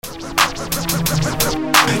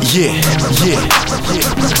Flame,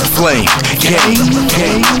 gang.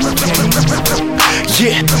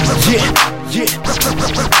 Yeah.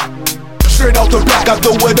 Straight off the back, I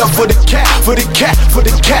throw it up for the cat.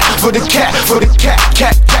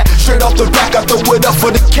 Straight off the back, I throw it up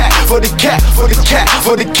for the cat.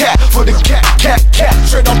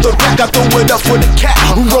 Straight off the back, I throw it up for the cat.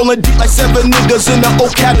 We rollin' deep like 7 niggas in the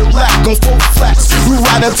old Cadillac on 4 flats. We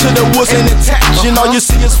ride into the woods and attach, and all you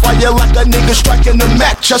see is fire like a nigga striking the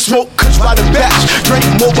match. I smoke kush by the batch, drink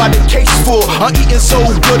more by the case full. I'm eating so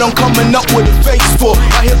good, I'm coming up with a face full.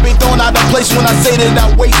 My hip ain't thrown out of place when I say that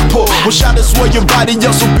I waist pull. When shot to swear your body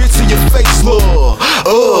up so bitch to your face, look.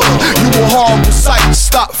 You a horrible sight,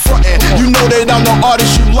 stop frontin'. You know that I'm the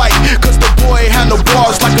artist you like, cause the boy ain't had no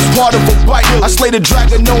bars like it's part of a bite. I slay the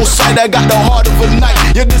dragon on sight, I got the heart of a knight.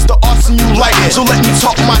 Yeah, this the arson you like, so let me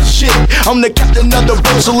talk my shit. I'm the captain of the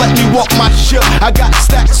boat, so let me walk my ship. I got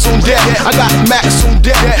stacks on deck, I got max on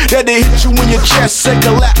deck. That'll hit you in your chest and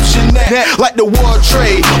collapse your neck. Like the world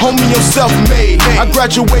trade, homie, I'm self-made. I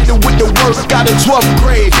graduated with the work, got a 12th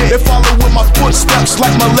grade. They follow with my footsteps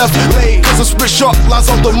like my left leg, cause I spit sharp lines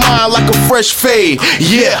off the mind like a fresh fade.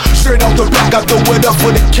 Yeah, straight off the back, I throw it up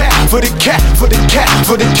for the cat.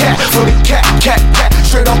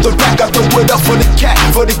 Straight off the back, I throw it up for the cat.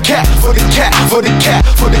 Straight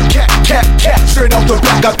off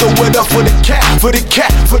the back, I throw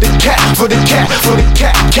it up for the cat.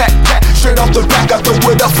 Straight off the back, I throw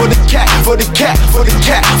it up for the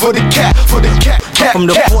cat. From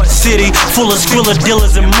the port city, full of skrilla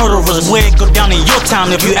dealers and murderers. Where it go down in your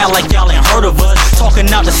town if you act like y'all ain't heard of us. Talking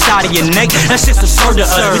out the side of your neck, that's just absurd to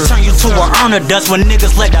us. We turn you to a urn of dust when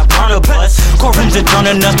niggas let that burner bust. Courtrooms are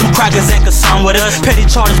drowning us, them crackers ain't concerned with us. Petty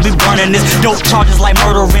charges be burning this, dope charges like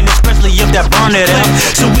murdering, especially if that burn it up.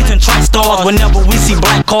 So we can try stars whenever we see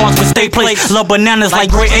black cars with state plates. Love bananas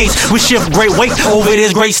like grade 8s, we shift great weight over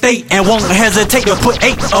this great state and won't hesitate to put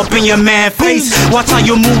 8 up in your man face. Watch how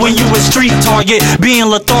you move when you a street target. Being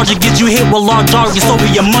lethargic get you hit with large targets over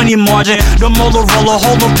your money margin. The Motorola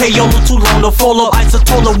holder, payola too long to follow.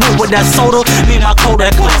 Isotola whip with that soda, mean I call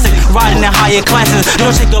that classic. Riding in higher classes,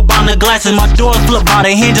 don't shake up on the glasses. My doors flip by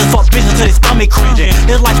the hinges, fuck bitches till they stomach cringing.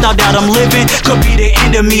 This lifestyle that I'm living could be the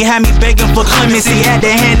end of me. Had me begging for clemency, had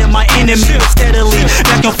the hand of my enemy. Steadily,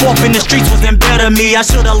 back and forth in the streets was embedded me. I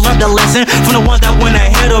should've learned a lesson from the ones that went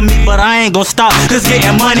ahead of me, but I ain't gon' stop, cause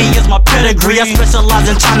getting money is my pedigree. I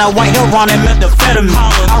specialize in China, white heron, and methamphetamine.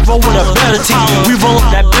 I roll with a better team, we roll up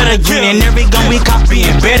that better green, and every gun we copy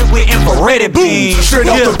embedded with infrared beams. Straight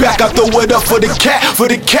off the back, I throw it up for the cat.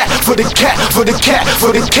 Straight off the back, I throw it up for the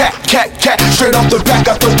cat. Straight off the back,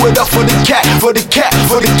 I throw it up for the cat.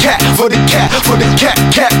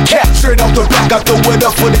 Straight off the back, I throw it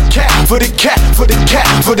up for the cat.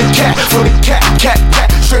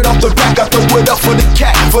 Straight off the back, I throw it up for the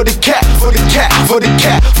cat.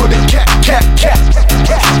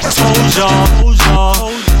 Told y'all,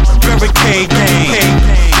 barricade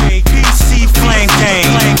gang, PC flame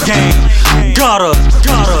gang, gutter,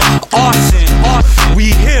 arson,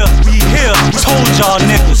 we here, told y'all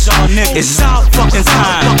niggas, it's our fucking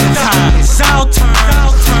time, it's our time.